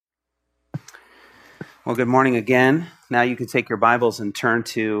Well, good morning again. Now you can take your Bibles and turn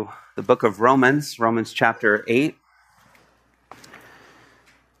to the book of Romans, Romans chapter 8.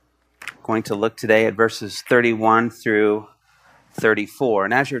 Going to look today at verses 31 through 34.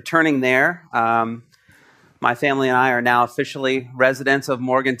 And as you're turning there, my family and I are now officially residents of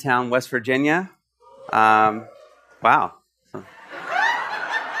Morgantown, West Virginia. Wow.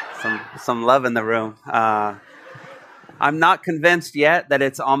 Some love in the room. I'm not convinced yet that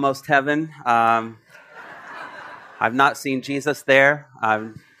it's almost heaven. I've not seen Jesus there.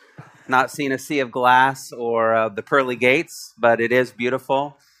 I've not seen a sea of glass or the pearly gates, but it is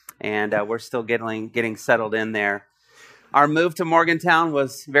beautiful, and we're still getting settled in there. Our move to Morgantown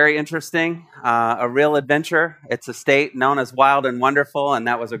was very interesting, a real adventure. It's a state known as Wild and Wonderful, and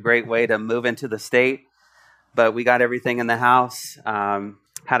that was a great way to move into the state. But we got everything in the house,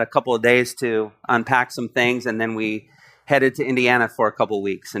 had a couple of days to unpack some things, and then we headed to Indiana for a couple of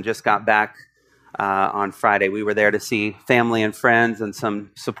weeks and just got back on Friday. We were there to see family and friends and some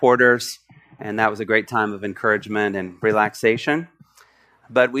supporters, and that was a great time of encouragement and relaxation.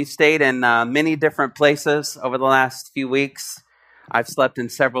 But we stayed in many different places over the last few weeks. I've slept in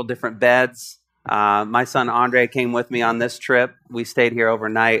several different beds. My son Andre came with me on this trip. We stayed here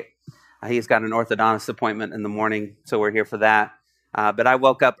overnight. He's got an orthodontist appointment in the morning, so we're here for that. But I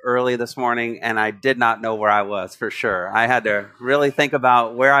woke up early this morning, and I did not know where I was for sure. I had to really think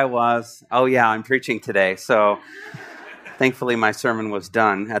about where I was. Oh, yeah, I'm preaching today. So thankfully, my sermon was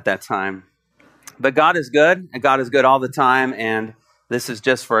done at that time. But God is good, and God is good all the time, and this is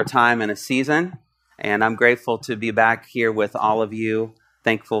just for a time and a season. And I'm grateful to be back here with all of you,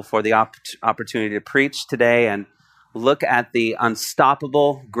 thankful for the opportunity to preach today and look at the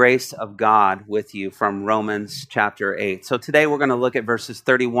unstoppable grace of God with you from Romans chapter 8. So today we're going to look at verses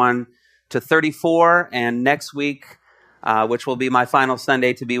 31 to 34, and next week, which will be my final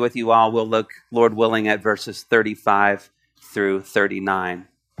Sunday to be with you all, we'll look, Lord willing, at verses 35 through 39.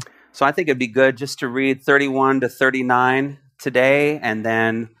 So I think it'd be good just to read 31 to 39 today, and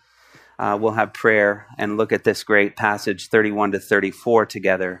then we'll have prayer and look at this great passage, 31 to 34,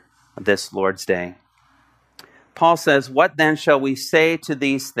 together this Lord's Day. Paul says, "What then shall we say to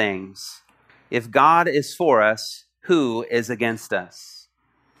these things? If God is for us, who is against us?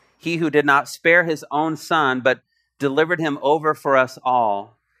 He who did not spare his own son, but delivered him over for us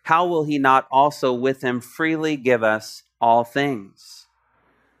all, how will he not also with him freely give us all things?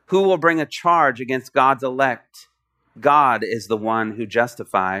 Who will bring a charge against God's elect? God is the one who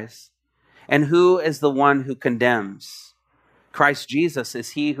justifies. And who is the one who condemns? Christ Jesus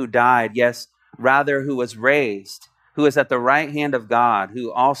is he who died, yes, rather who was raised, who is at the right hand of God,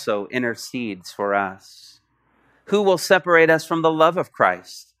 who also intercedes for us. Who will separate us from the love of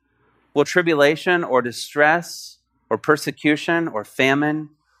Christ? Will tribulation or distress or persecution or famine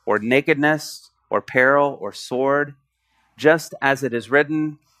or nakedness or peril or sword? Just as it is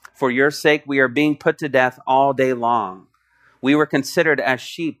written, for your sake we are being put to death all day long. We were considered as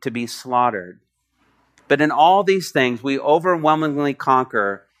sheep to be slaughtered. But in all these things we overwhelmingly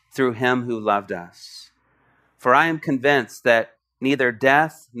conquer through him who loved us. For I am convinced that neither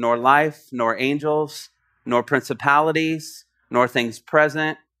death, nor life, nor angels, nor principalities, nor things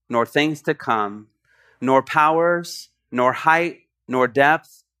present, nor things to come, nor powers, nor height, nor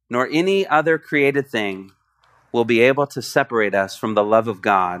depth, nor any other created thing will be able to separate us from the love of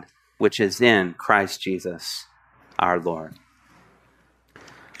God, which is in Christ Jesus, our Lord."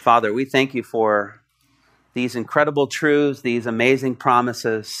 Father, we thank you for these incredible truths, these amazing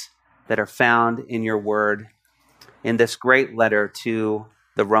promises that are found in your word, in this great letter to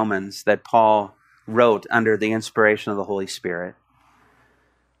the Romans that Paul wrote under the inspiration of the Holy Spirit.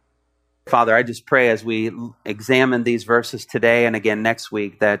 Father, I just pray as we examine these verses today and again next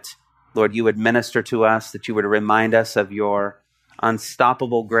week that, Lord, you would minister to us, that you would remind us of your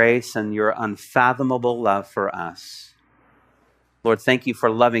unstoppable grace and your unfathomable love for us. Lord, thank you for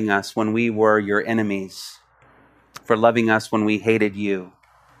loving us when we were your enemies, for loving us when we hated you,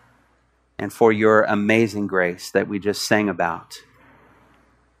 and for your amazing grace that we just sang about.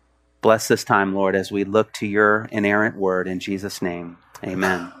 Bless this time, Lord, as we look to your inerrant word. In Jesus' name,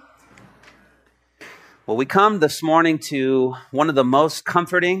 amen. Well, we come this morning to one of the most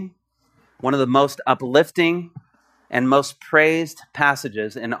comforting, one of the most uplifting, and most praised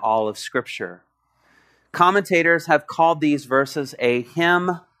passages in all of Scripture. Commentators have called these verses a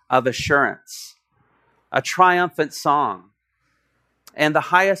hymn of assurance, a triumphant song, and the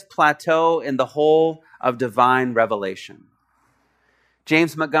highest plateau in the whole of divine revelation.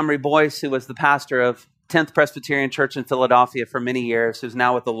 James Montgomery Boyce, who was the pastor of 10th Presbyterian Church in Philadelphia for many years, who's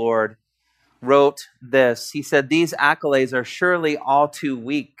now with the Lord, wrote this. He said, "These accolades are surely all too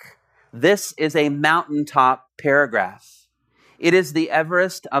weak This is a mountaintop paragraph. It is the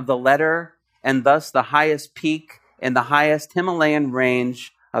Everest of the letter and thus the highest peak in the highest Himalayan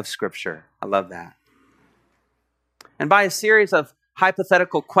range of Scripture. I love that. And by a series of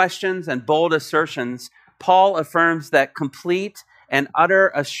hypothetical questions and bold assertions, Paul affirms that complete and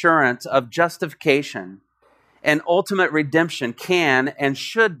utter assurance of justification and ultimate redemption can and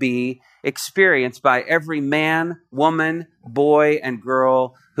should be experienced by every man, woman, boy, and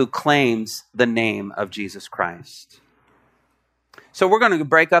girl who claims the name of Jesus Christ. So we're going to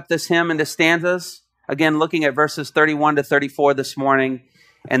break up this hymn into stanzas, again looking at verses 31 to 34 this morning,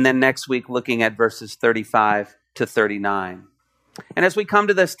 and then next week looking at verses 35 to 39. And as we come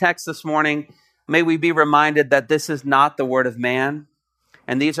to this text this morning, may we be reminded that this is not the word of man,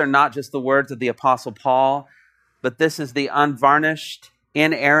 and these are not just the words of the Apostle Paul, but this is the unvarnished,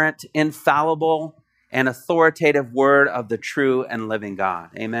 inerrant, infallible, and authoritative word of the true and living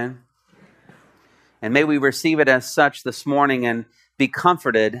God. Amen? And may we receive it as such this morning and be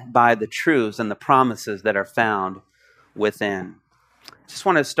comforted by the truths and the promises that are found within. I just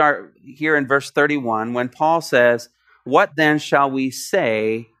want to start here in verse 31 when Paul says, "What then shall we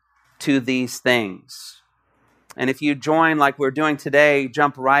say to these things?" And if you join like we're doing today,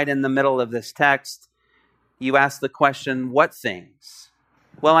 jump right in the middle of this text, you ask the question, what things?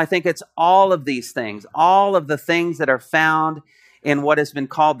 Well, I think it's all of these things, all of the things that are found in what has been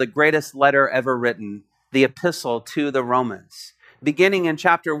called the greatest letter ever written, the epistle to the Romans. Beginning in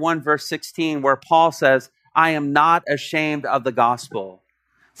chapter 1, verse 16, where Paul says, "I am not ashamed of the gospel,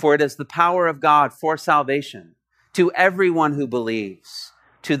 for it is the power of God for salvation to everyone who believes,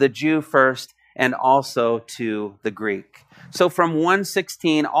 to the Jew first and also to the Greek." So from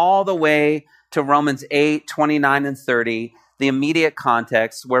 1:16 all the way to Romans 8, 29 and 30, the immediate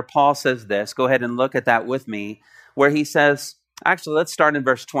context where Paul says this, go ahead and look at that with me, where he says, actually, let's start in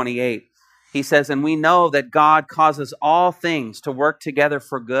verse 28. He says, "And we know that God causes all things to work together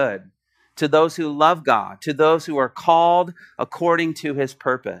for good, to those who love God, to those who are called according to his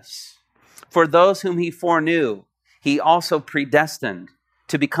purpose. For those whom he foreknew, he also predestined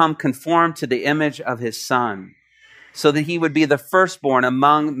to become conformed to the image of his Son, so that he would be the firstborn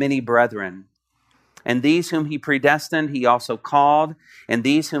among many brethren. And these whom he predestined, he also called. And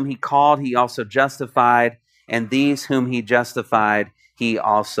these whom he called, he also justified. And these whom he justified, he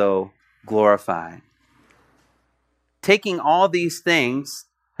also glorified." Taking all these things,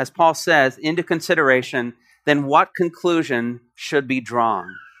 as Paul says, into consideration, then what conclusion should be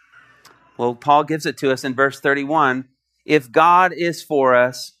drawn? Well, Paul gives it to us in verse 31. If God is for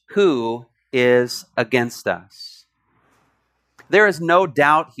us, who is against us? There is no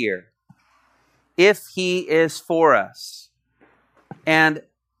doubt here. If he is for us, and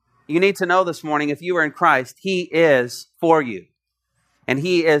you need to know this morning, if you are in Christ, he is for you, and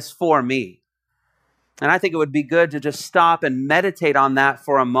he is for me. And I think it would be good to just stop and meditate on that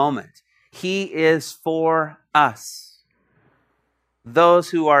for a moment. He is for us, those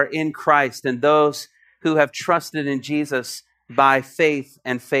who are in Christ and those who have trusted in Jesus by faith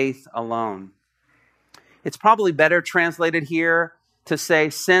and faith alone. It's probably better translated here to say,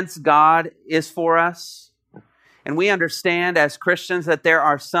 since God is for us. And we understand as Christians that there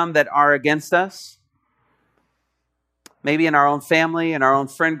are some that are against us. Maybe in our own family, in our own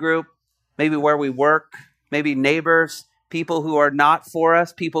friend group, maybe where we work, maybe neighbors, people who are not for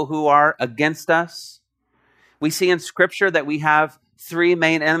us, people who are against us. We see in Scripture that we have three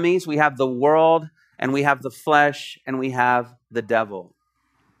main enemies. We have the world, and we have the flesh, and we have the devil.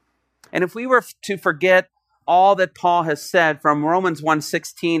 And if we were to forget all that Paul has said from Romans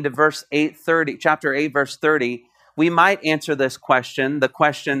 1:16 to verse 8:30, chapter 8, verse 30, we might answer this question, the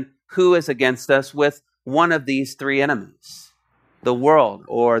question, who is against us, with one of these three enemies, the world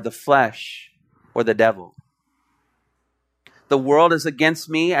or the flesh or the devil. The world is against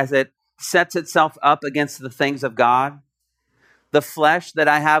me as it sets itself up against the things of God. The flesh that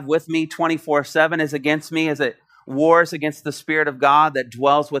I have with me 24/7 is against me as it wars against the Spirit of God that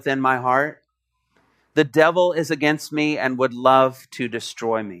dwells within my heart. The devil is against me and would love to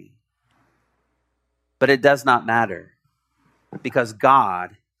destroy me. But it does not matter because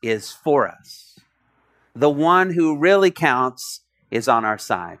God is for us. The one who really counts is on our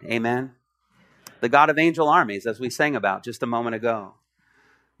side. Amen? The God of angel armies, as we sang about just a moment ago.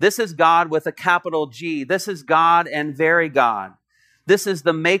 This is God with a capital G. This is God and very God. This is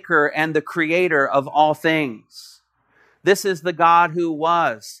the maker and the creator of all things. This is the God who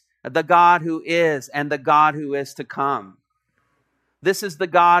was, the God who is, and the God who is to come. This is the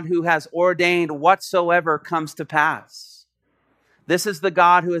God who has ordained whatsoever comes to pass. This is the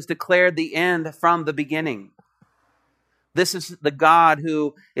God who has declared the end from the beginning. This is the God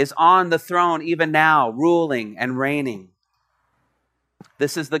who is on the throne even now, ruling and reigning.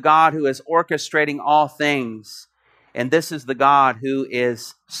 This is the God who is orchestrating all things. And this is the God who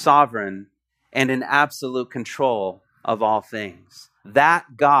is sovereign and in absolute control of all things.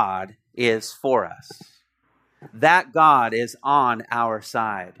 That God is for us. That God is on our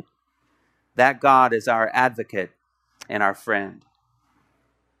side. That God is our advocate and our friend.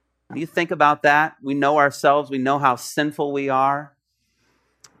 When you think about that, we know ourselves, we know how sinful we are.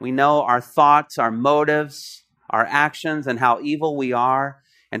 We know our thoughts, our motives, our actions, and how evil we are.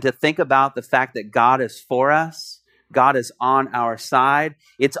 And to think about the fact that God is for us, God is on our side,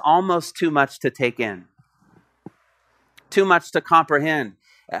 it's almost too much to take in, too much to comprehend.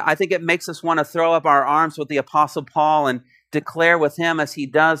 I think it makes us want to throw up our arms with the Apostle Paul and declare with him, as he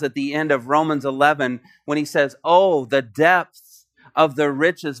does at the end of Romans 11, when he says, "Oh, the depths of the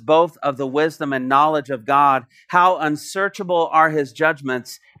riches, both of the wisdom and knowledge of God, how unsearchable are his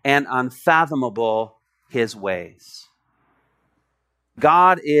judgments and unfathomable his ways."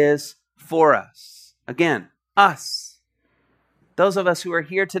 God is for us. Again, us. Those of us who are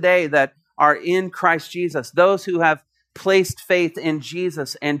here today that are in Christ Jesus, those who have placed faith in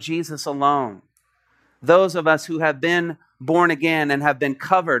Jesus and Jesus alone. Those of us who have been born again and have been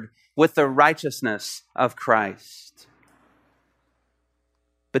covered with the righteousness of Christ.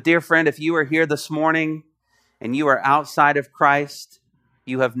 But dear friend, if you are here this morning and you are outside of Christ,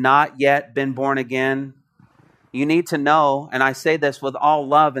 you have not yet been born again, you need to know, and I say this with all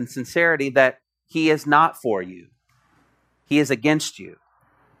love and sincerity, that he is not for you. He is against you.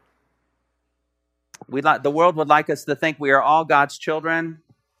 The world would like us to think we are all God's children.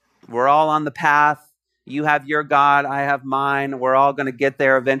 We're all on the path. You have your God, I have mine. We're all going to get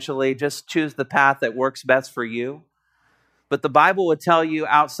there eventually. Just choose the path that works best for you. But the Bible would tell you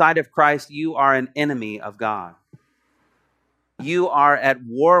outside of Christ, you are an enemy of God. You are at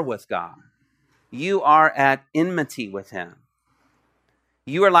war with God. You are at enmity with him.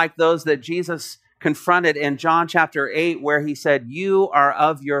 You are like those that Jesus confronted in John chapter 8, where he said, "You are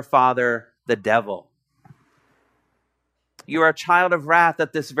of your father, the devil." You are a child of wrath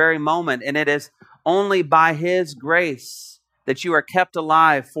at this very moment, and it is only by his grace that you are kept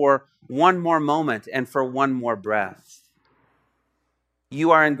alive for one more moment and for one more breath.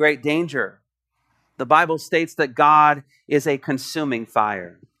 You are in great danger. The Bible states that God is a consuming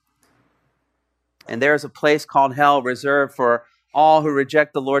fire. And there is a place called hell reserved for all who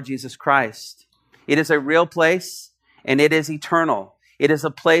reject the Lord Jesus Christ. It is a real place, and it is eternal. It is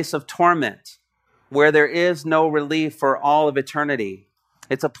a place of torment where there is no relief for all of eternity.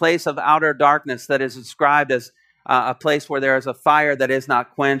 It's a place of outer darkness that is described as a place where there is a fire that is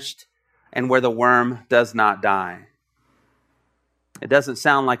not quenched and where the worm does not die. It doesn't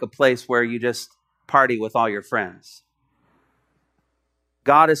sound like a place where you just party with all your friends.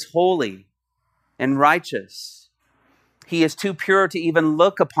 God is holy and righteous. He is too pure to even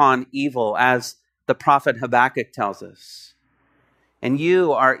look upon evil, as the prophet Habakkuk tells us. And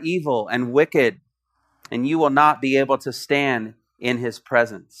you are evil and wicked, and you will not be able to stand in his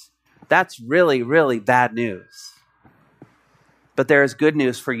presence. That's really, really bad news. But there is good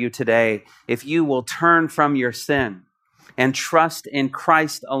news for you today. If you will turn from your sin and trust in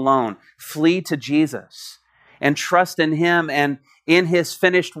Christ alone, flee to Jesus and trust in him and in his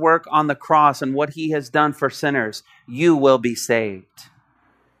finished work on the cross and what he has done for sinners, you will be saved.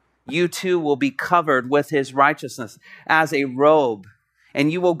 You too will be covered with his righteousness as a robe,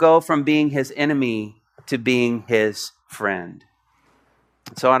 and you will go from being his enemy to being his friend.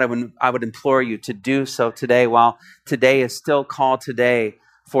 So I would implore you to do so today, while today is still called today,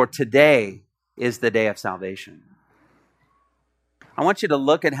 for today is the day of salvation. I want you to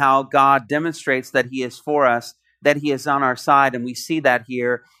look at how God demonstrates that he is for us, that he is on our side, and we see that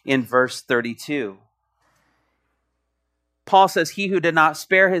here in verse 32. Paul says, "He who did not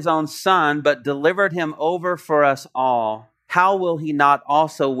spare his own son, but delivered him over for us all, how will he not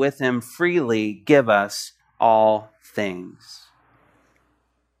also with him freely give us all things?"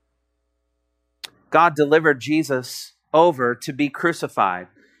 God delivered Jesus over to be crucified.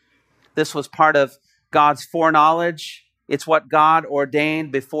 This was part of God's foreknowledge. It's what God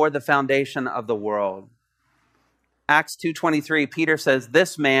ordained before the foundation of the world. Acts 2:23, Peter says,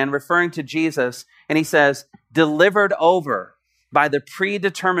 "This man," referring to Jesus, and he says, "delivered over by the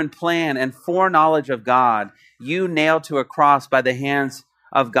predetermined plan and foreknowledge of God, you nailed to a cross by the hands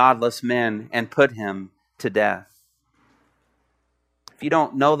of godless men and put him to death." If you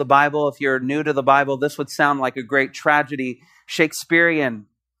don't know the Bible, if you're new to the Bible, this would sound like a great tragedy, Shakespearean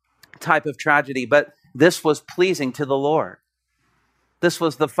type of tragedy, but this was pleasing to the Lord. This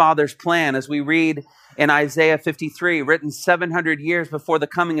was the Father's plan, as we read in Isaiah 53, written 700 years before the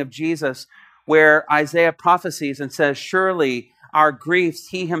coming of Jesus, where Isaiah prophesies and says, "Surely our griefs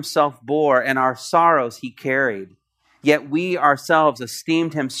he himself bore, and our sorrows he carried. Yet we ourselves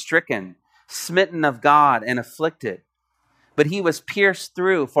esteemed him stricken, smitten of God, and afflicted. But he was pierced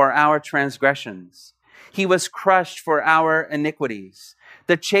through for our transgressions. He was crushed for our iniquities.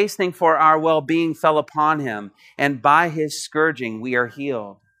 The chastening for our well-being fell upon him, and by his scourging we are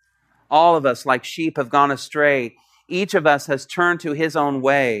healed. All of us, like sheep, have gone astray. Each of us has turned to his own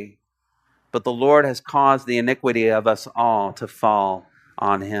way. But the Lord has caused the iniquity of us all to fall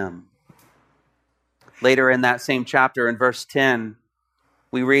on him." Later in that same chapter, in verse 10,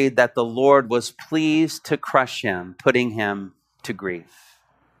 we read that the Lord was pleased to crush him, putting him to grief.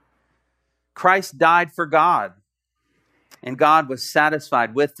 Christ died for God, and God was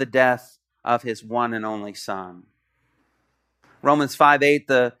satisfied with the death of his one and only Son. Romans 5:8,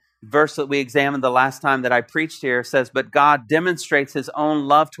 the verse that we examined the last time that I preached here, says, "But God demonstrates his own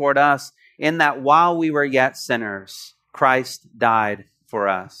love toward us in that while we were yet sinners, Christ died for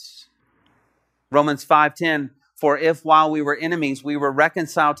us." Romans 5:10, "For if while we were enemies, we were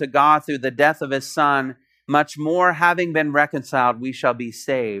reconciled to God through the death of his Son, much more having been reconciled, we shall be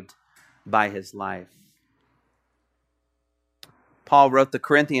saved by his life." Paul wrote the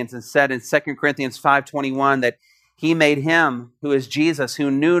Corinthians and said in 2 Corinthians 5:21 that he made him, who is Jesus,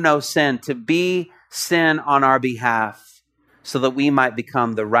 who knew no sin, to be sin on our behalf, so that we might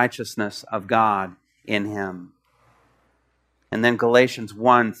become the righteousness of God in him. And then Galatians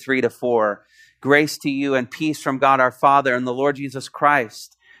 1:3-4, "Grace to you and peace from God our Father and the Lord Jesus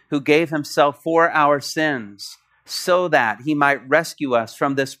Christ, who gave himself for our sins, so that he might rescue us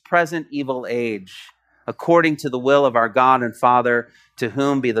from this present evil age, according to the will of our God and Father, to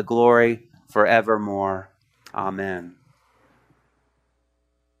whom be the glory forevermore. Amen."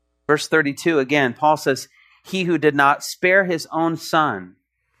 Verse 32 again, Paul says, "He who did not spare his own Son,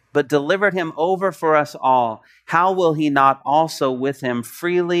 but delivered him over for us all, how will he not also with him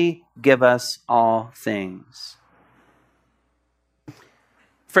freely give us all things?"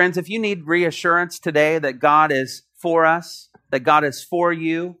 Friends, if you need reassurance today that God is for us, that God is for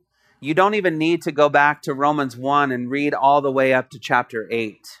you, you don't even need to go back to Romans 1 and read all the way up to chapter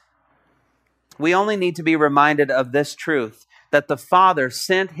 8. We only need to be reminded of this truth, that the Father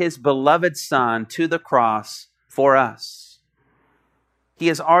sent his beloved Son to the cross for us. He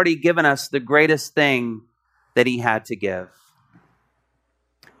has already given us the greatest thing that he had to give.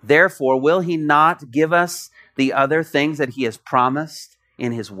 Therefore, will he not give us the other things that he has promised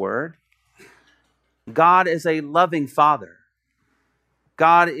in his word? God is a loving Father.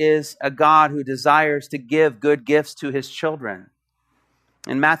 God is a God who desires to give good gifts to his children.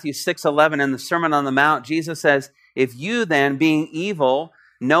 In Matthew 6:11, in the Sermon on the Mount, Jesus says, "If you then, being evil,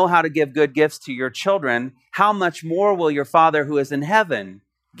 know how to give good gifts to your children, how much more will your Father who is in heaven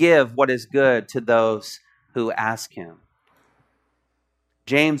give what is good to those who ask him?"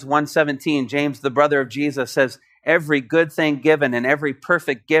 James 1:17, James, the brother of Jesus, says, "Every good thing given and every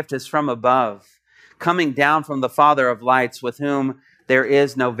perfect gift is from above, coming down from the Father of lights, with whom there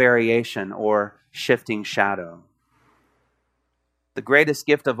is no variation or shifting shadow." The greatest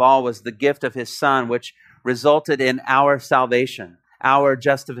gift of all was the gift of his Son, which resulted in our salvation, our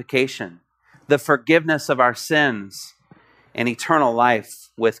justification, the forgiveness of our sins, and eternal life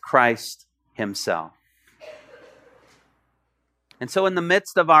with Christ himself. And so in the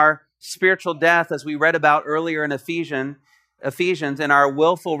midst of our spiritual death, as we read about earlier in Ephesians, in our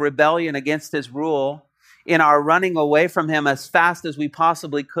willful rebellion against his rule, in our running away from him as fast as we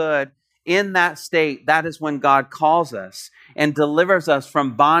possibly could, in that state, that is when God calls us and delivers us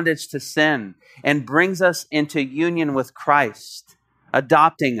from bondage to sin and brings us into union with Christ,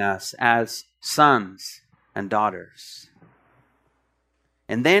 adopting us as sons and daughters.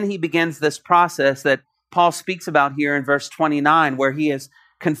 And then he begins this process that Paul speaks about here in verse 29, where he is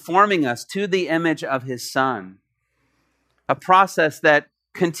conforming us to the image of his Son, a process that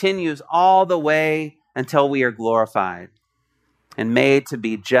continues all the way until we are glorified and made to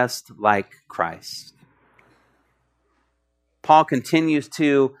be just like Christ. Paul continues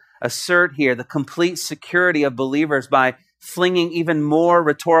to assert here the complete security of believers by flinging even more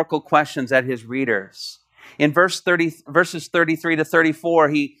rhetorical questions at his readers. In verses 33-34,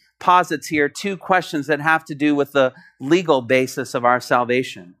 he posits here two questions that have to do with the legal basis of our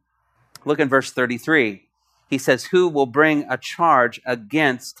salvation. Look in verse 33. He says, "Who will bring a charge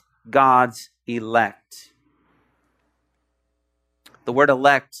against God's elect?" The word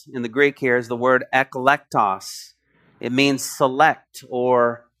elect in the Greek here is the word eklektos. It means select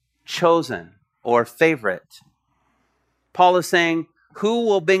or chosen or favorite. Paul is saying, Who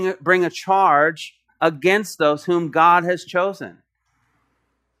will bring a charge against those whom God has chosen?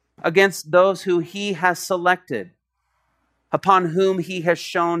 Against those who he has selected, upon whom he has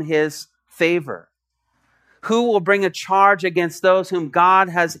shown his favor? Who will bring a charge against those whom God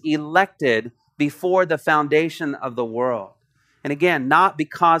has elected before the foundation of the world? And again, not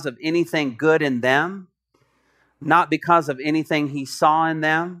because of anything good in them, not because of anything he saw in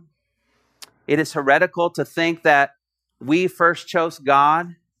them. It is heretical to think that we first chose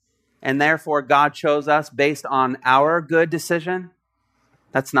God and therefore God chose us based on our good decision.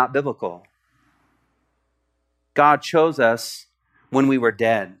 That's not biblical. God chose us when we were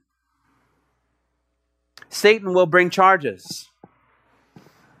dead. Satan will bring charges.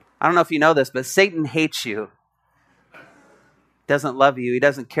 I don't know if you know this, but Satan hates you. Doesn't love you. He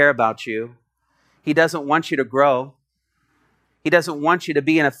doesn't care about you. He doesn't want you to grow. He doesn't want you to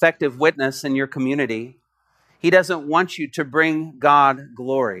be an effective witness in your community. He doesn't want you to bring God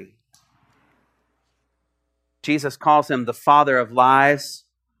glory. Jesus calls him the father of lies,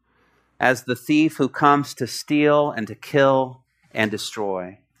 as the thief who comes to steal and to kill and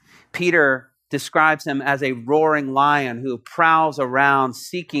destroy. Peter describes him as a roaring lion who prowls around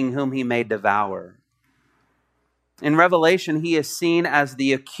seeking whom he may devour. In Revelation, he is seen as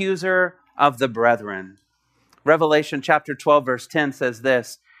the accuser of the brethren. Revelation chapter 12, verse 10 says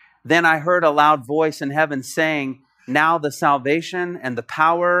this, "Then I heard a loud voice in heaven saying, 'Now the salvation and the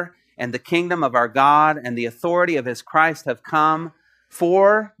power and the kingdom of our God and the authority of his Christ have come,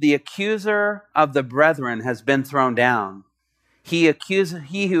 for the accuser of the brethren has been thrown down. He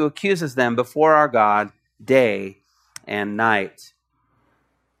who accuses them before our God day and night.'"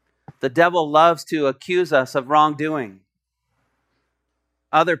 The devil loves to accuse us of wrongdoing.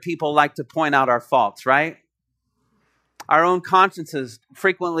 Other people like to point out our faults, right? Our own consciences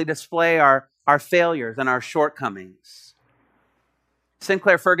frequently display our failures and our shortcomings.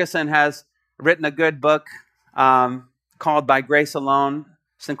 Sinclair Ferguson has written a good book called By Grace Alone.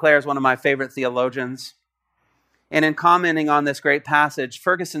 Sinclair is one of my favorite theologians. And in commenting on this great passage,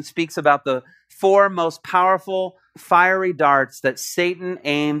 Ferguson speaks about the 4 most powerful fiery darts that Satan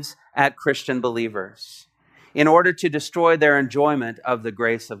aims at Christian believers in order to destroy their enjoyment of the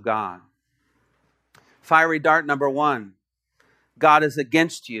grace of God. Fiery dart number 1, God is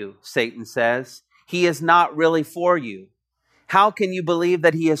against you, Satan says. He is not really for you. How can you believe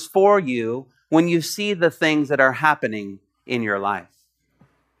that he is for you when you see the things that are happening in your life?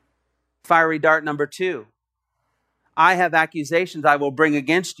 Fiery dart number 2, I have accusations I will bring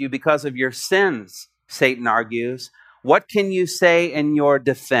against you because of your sins, Satan argues. What can you say in your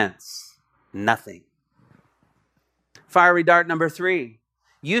defense? Nothing. Fiery dart number 3,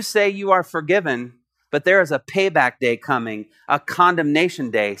 you say you are forgiven, but there is a payback day coming, a condemnation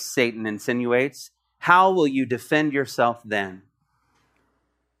day, Satan insinuates. How will you defend yourself then?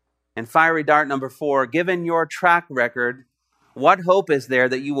 And fiery dart number 4, given your track record, what hope is there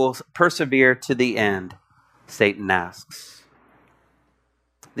that you will persevere to the end? Satan asks.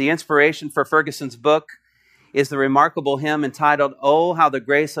 The inspiration for Ferguson's book is the remarkable hymn entitled, "Oh, How the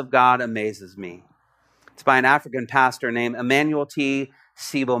Grace of God Amazes Me." It's by an African pastor named Emmanuel T.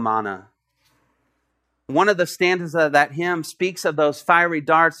 Sibomana. One of the stanzas of that hymn speaks of those fiery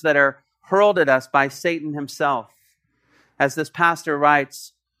darts that are hurled at us by Satan himself. As this pastor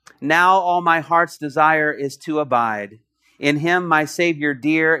writes, "Now all my heart's desire is to abide, in him my Savior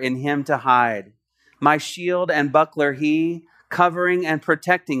dear, in him to hide. My shield and buckler he, covering and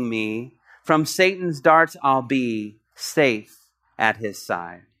protecting me, from Satan's darts I'll be safe at his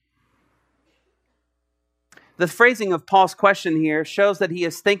side." The phrasing of Paul's question here shows that he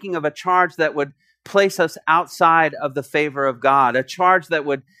is thinking of a charge that would place us outside of the favor of God, a charge that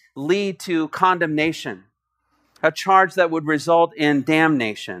would lead to condemnation, a charge that would result in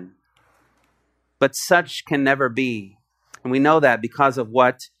damnation. But such can never be. And we know that because of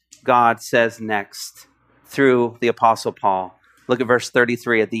what God says next through the Apostle Paul. Look at verse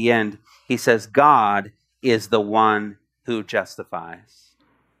 33 at the end. He says, God is the one who justifies.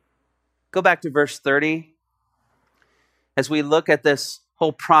 Go back to verse 30. As we look at this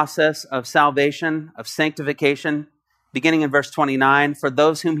whole process of salvation, of sanctification, beginning in verse 29, for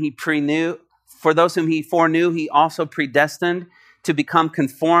those whom he foreknew, he also predestined to become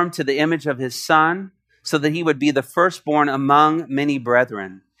conformed to the image of his Son, so that he would be the firstborn among many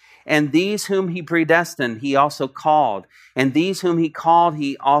brethren. And these whom he predestined, he also called. And these whom he called,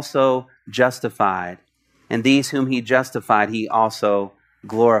 he also justified. And these whom he justified, he also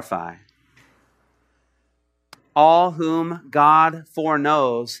glorified. All whom God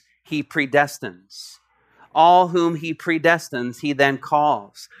foreknows, he predestines. All whom he predestines, he then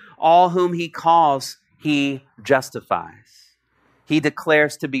calls. All whom he calls, he justifies. he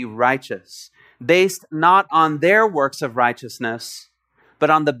declares to be righteous, based not on their works of righteousness, but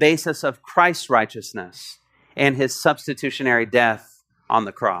on the basis of Christ's righteousness and his substitutionary death on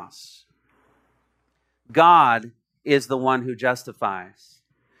the cross. God is the one who justifies.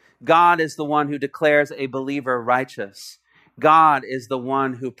 God is the one who declares a believer righteous. God is the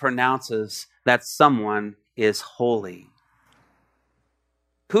one who pronounces that someone is holy.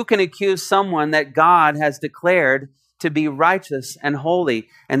 Who can accuse someone that God has declared to be righteous and holy?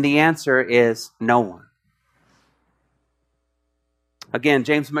 And the answer is no one. Again,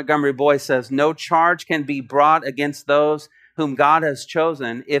 James Montgomery Boyce says, no charge can be brought against those whom God has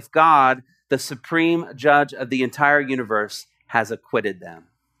chosen if God, the supreme judge of the entire universe, has acquitted them.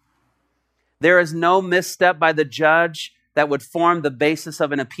 There is no misstep by the judge that would form the basis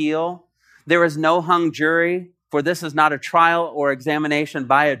of an appeal. There is no hung jury, for this is not a trial or examination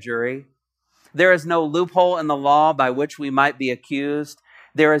by a jury. There is no loophole in the law by which we might be accused.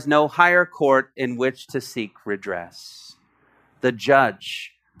 There is no higher court in which to seek redress. The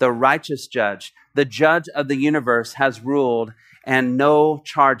judge, the righteous judge, the judge of the universe has ruled, and no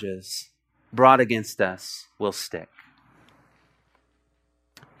charges brought against us will stick.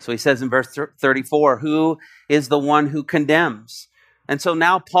 So he says in verse 34, who is the one who condemns? And so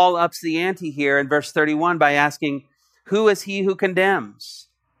now Paul ups the ante here in verse 31 by asking, who is he who condemns?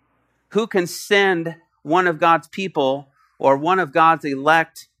 Who can send one of God's people or one of God's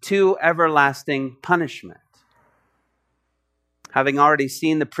elect to everlasting punishment? Having already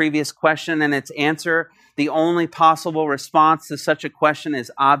seen the previous question and its answer, the only possible response to such a question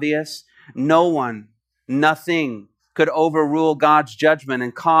is obvious. No one, nothing could overrule God's judgment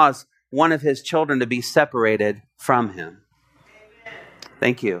and cause one of his children to be separated from him. Amen.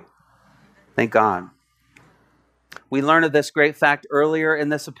 Thank you. Thank God. We learned of this great fact earlier in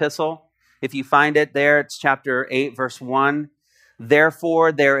this epistle. If you find it there, it's chapter 8, verse 1.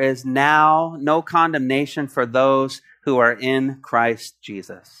 Therefore, there is now no condemnation for those who are in Christ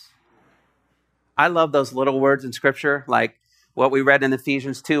Jesus. I love those little words in Scripture, like what we read in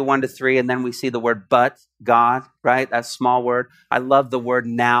Ephesians 2, 1-3, and then we see the word but God, right? That small word. I love the word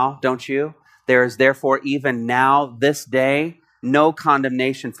now, don't you? There is therefore even now, this day, no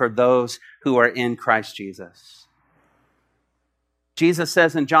condemnation for those who are in Christ Jesus. Jesus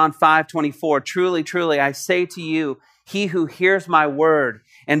says in John 5:24, truly, truly, I say to you, he who hears my word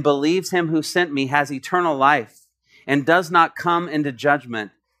and believes him who sent me has eternal life and does not come into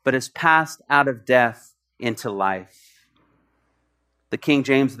judgment, but is passed out of death into life. The King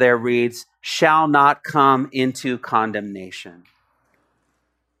James there reads, shall not come into condemnation.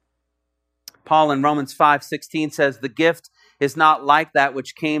 Paul in Romans 5:16 says, the gift is not like that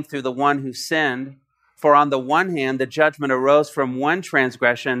which came through the one who sinned. For on the one hand, the judgment arose from one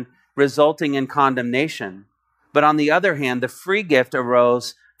transgression, resulting in condemnation. But on the other hand, the free gift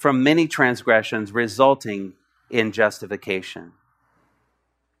arose from many transgressions, resulting in justification.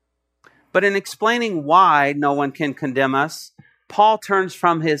 But in explaining why no one can condemn us, Paul turns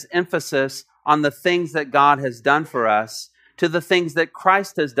from his emphasis on the things that God has done for us to the things that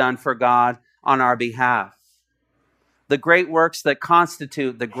Christ has done for God on our behalf. The great works that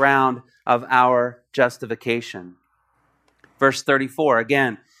constitute the ground of our justification. Verse 34,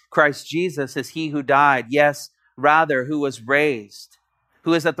 again, Christ Jesus is he who died, yes, rather, who was raised,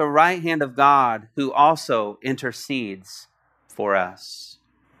 who is at the right hand of God, who also intercedes for us.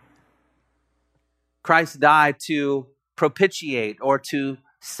 Christ died to propitiate or to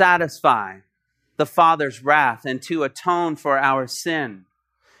satisfy the Father's wrath and to atone for our sin.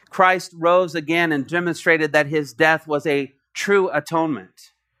 Christ rose again and demonstrated that his death was a true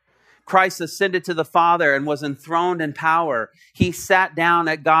atonement. Christ ascended to the Father and was enthroned in power. He sat down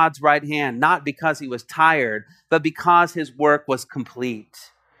at God's right hand, not because he was tired, but because his work was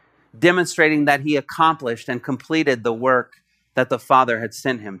complete, demonstrating that he accomplished and completed the work that the Father had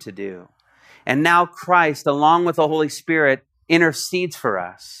sent him to do. And now Christ, along with the Holy Spirit, intercedes for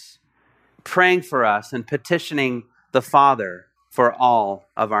us, praying for us and petitioning the Father for all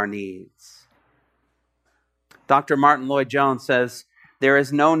of our needs. Dr. Martin Lloyd-Jones says, there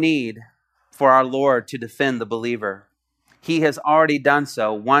is no need for our Lord to defend the believer. He has already done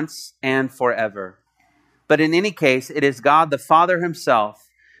so once and forever. But in any case, it is God the Father himself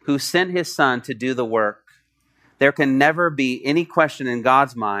who sent his Son to do the work. There can never be any question in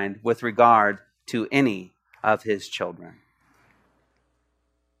God's mind with regard to any of his children.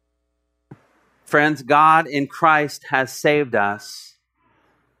 Friends, God in Christ has saved us.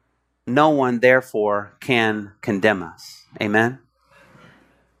 No one, therefore, can condemn us. Amen?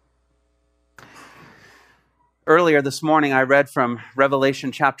 Earlier this morning, I read from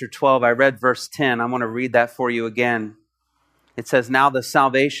Revelation chapter 12. I read verse 10. I want to read that for you again. It says, now the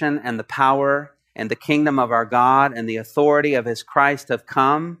salvation and the power and the kingdom of our God and the authority of his Christ have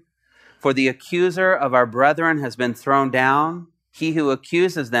come. For the accuser of our brethren has been thrown down, he who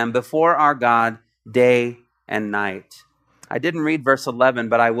accuses them before our God day and night. I didn't read verse 11,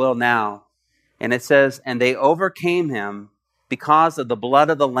 but I will now. And it says, and they overcame him because of the blood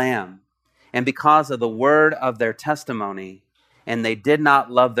of the Lamb and because of the word of their testimony, and they did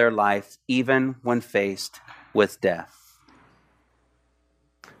not love their life even when faced with death.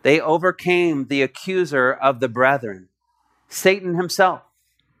 They overcame the accuser of the brethren, Satan himself,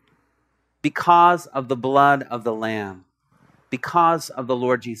 because of the blood of the Lamb, because of the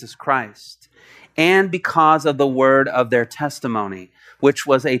Lord Jesus Christ, and because of the word of their testimony, which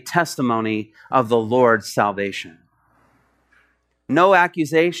was a testimony of the Lord's salvation. No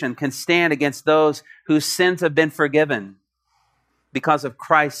accusation can stand against those whose sins have been forgiven because of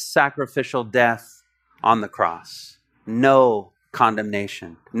Christ's sacrificial death on the cross. No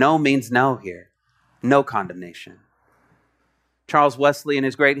condemnation. No means no here. No condemnation. Charles Wesley, in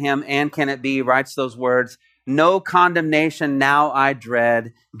his great hymn, And Can It Be, writes those words, no condemnation now I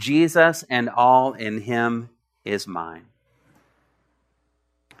dread, Jesus and all in him is mine.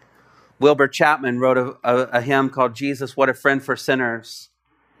 Wilbur Chapman wrote a hymn called Jesus, What a Friend for Sinners.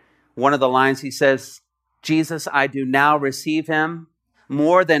 One of the lines he says, Jesus, I do now receive him.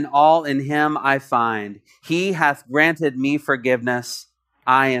 More than all in him I find. He hath granted me forgiveness.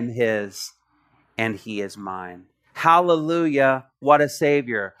 I am his, and he is mine. Hallelujah, what a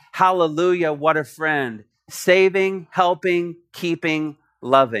Savior. Hallelujah, what a friend. Saving, helping, keeping,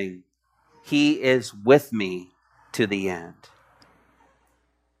 loving. He is with me to the end.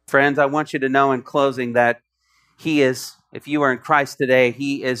 Friends, I want you to know in closing that he is, if you are in Christ today,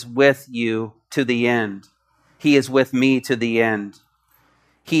 he is with you to the end. He is with me to the end.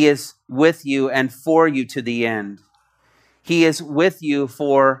 He is with you and for you to the end. He is with you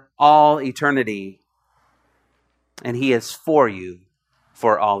for all eternity. And he is for you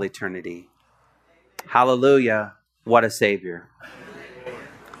for all eternity. Hallelujah, what a Savior.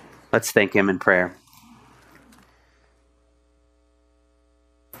 Let's thank him in prayer.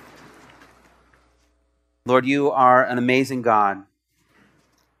 Lord, you are an amazing God.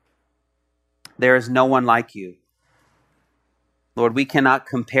 There is no one like you. Lord, we cannot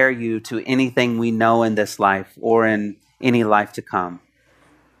compare you to anything we know in this life or in any life to come.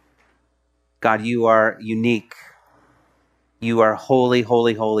 God, you are unique. You are holy,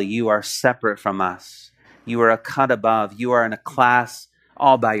 holy, holy. You are separate from us. You are a cut above. You are in a class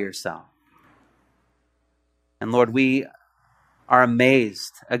all by yourself. And Lord, we are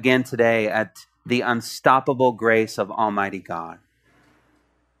amazed again today at the unstoppable grace of Almighty God.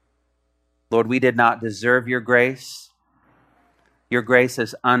 Lord, we did not deserve your grace. Your grace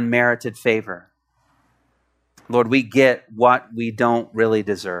is unmerited favor. Lord, we get what we don't really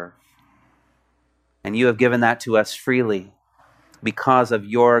deserve. And you have given that to us freely because of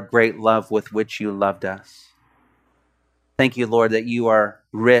your great love with which you loved us. Thank you, Lord, that you are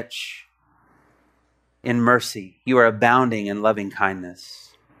rich in mercy. You are abounding in loving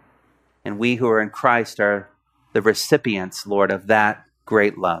kindness. And we who are in Christ are the recipients, Lord, of that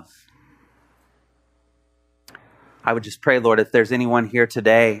great love. I would just pray, Lord, if there's anyone here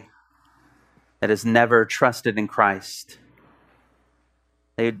today that has never trusted in Christ,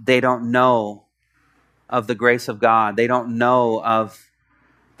 they don't know of the grace of God. They don't know of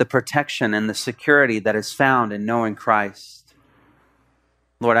the protection and the security that is found in knowing Christ.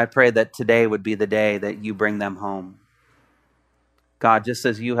 Lord, I pray that today would be the day that you bring them home. God, just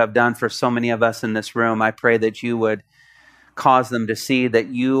as you have done for so many of us in this room, I pray that you would cause them to see that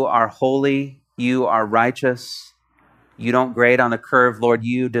you are holy, you are righteous, you don't grade on a curve, Lord.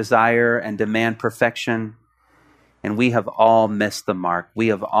 You desire and demand perfection, and we have all missed the mark. We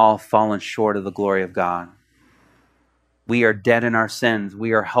have all fallen short of the glory of God. We are dead in our sins.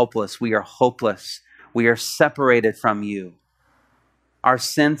 We are helpless. We are hopeless. We are separated from you. Our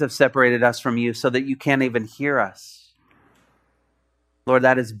sins have separated us from you so that you can't even hear us. Lord,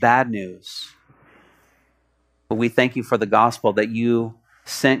 that is bad news. But we thank you for the gospel that you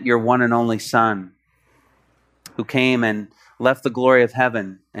sent your one and only Son, who came and left the glory of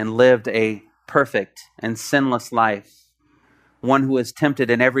heaven and lived a perfect and sinless life, one who is tempted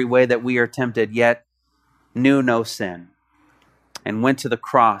in every way that we are tempted, yet knew no sin, and went to the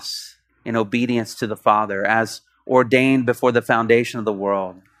cross in obedience to the Father as ordained before the foundation of the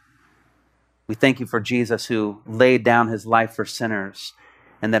world. We thank you for Jesus, who laid down his life for sinners,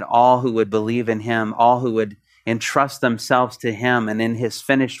 and that all who would believe in him, all who would entrust themselves to him and in his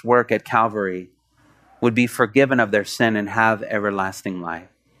finished work at Calvary, would be forgiven of their sin and have everlasting life.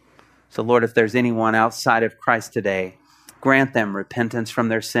 So Lord, if there's anyone outside of Christ today Grant them repentance from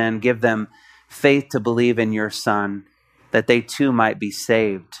their sin. Give them faith to believe in your Son, that they too might be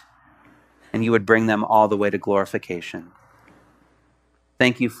saved, and you would bring them all the way to glorification.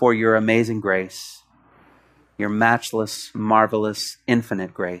 Thank you for your amazing grace, your matchless, marvelous,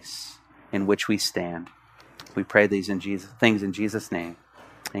 infinite grace in which we stand. We pray these things in Jesus' name.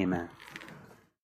 Amen.